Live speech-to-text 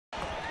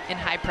in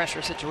high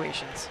pressure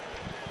situations.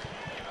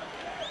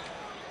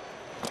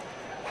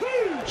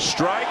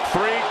 Strike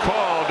 3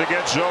 called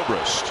against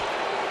Zobrist.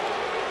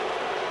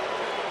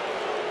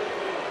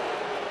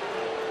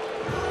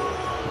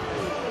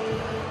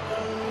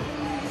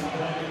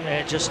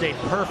 And just a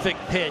perfect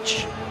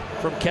pitch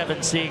from Kevin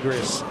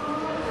Siegrist.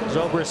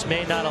 Zobrist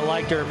may not have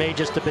liked it or may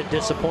just have been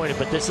disappointed,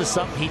 but this is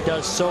something he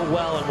does so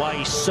well and why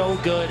he's so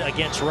good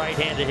against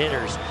right-handed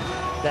hitters.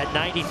 That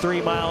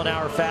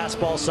 93-mile-an-hour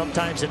fastball,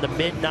 sometimes in the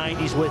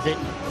mid-90s with it,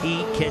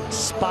 he can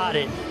spot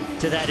it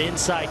to that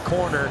inside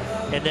corner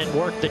and then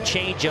work the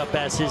changeup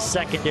as his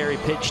secondary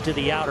pitch to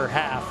the outer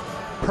half.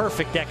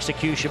 Perfect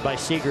execution by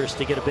Siegrist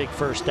to get a big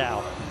first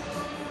out.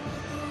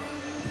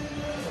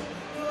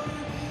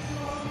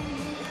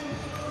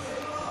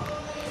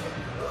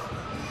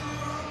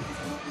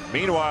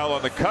 Meanwhile,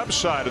 on the Cubs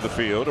side of the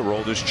field,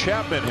 Aroldis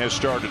Chapman has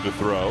started to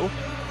throw.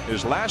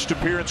 His last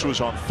appearance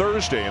was on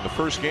Thursday in the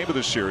first game of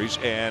the series,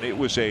 and it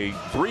was a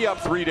 3-up,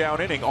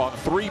 3-down inning on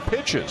 3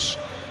 pitches.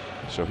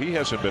 So he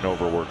hasn't been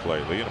overworked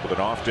lately, and with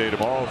an off day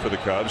tomorrow for the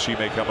Cubs, he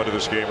may come into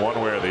this game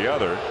one way or the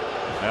other.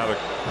 Now the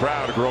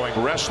crowd growing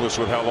restless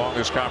with how long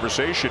this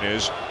conversation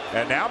is,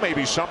 and now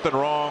maybe something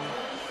wrong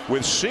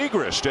with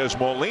Siegrist as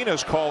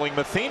Molina's calling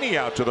Matheny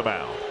out to the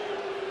mound.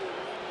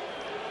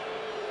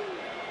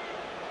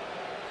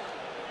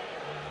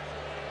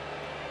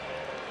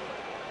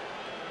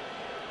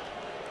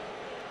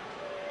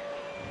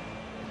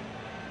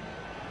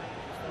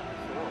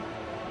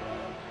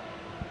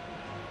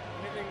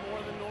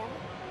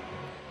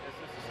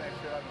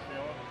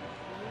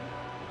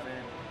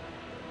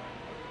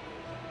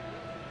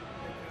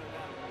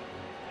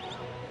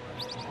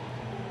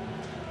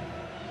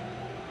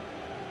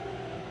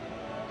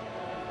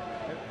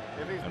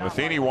 And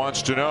Matheny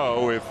wants to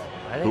know if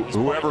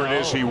whoever it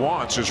is he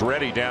wants is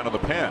ready down in the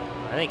pen.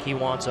 I think he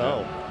wants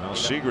O. Well,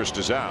 Siegrist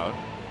is out,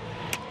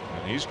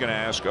 and he's going to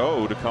ask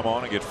O to come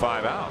on and get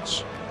 5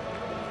 outs.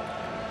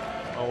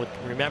 Oh,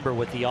 remember,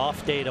 with the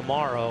off day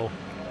tomorrow,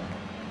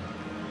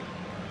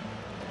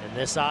 and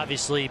this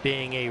obviously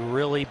being a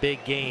really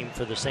big game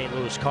for the St.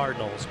 Louis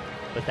Cardinals,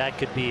 but that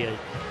could be a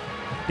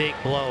big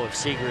blow if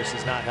Siegrist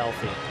is not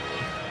healthy.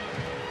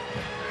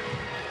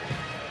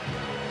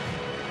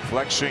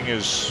 Flexing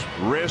his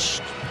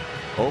wrist,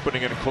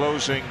 opening and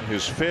closing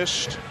his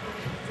fist,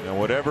 and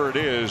whatever it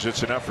is,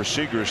 it's enough for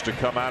Siegrist to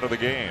come out of the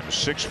game.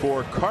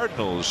 6-4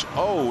 Cardinals,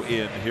 0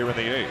 in here in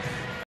the 8th.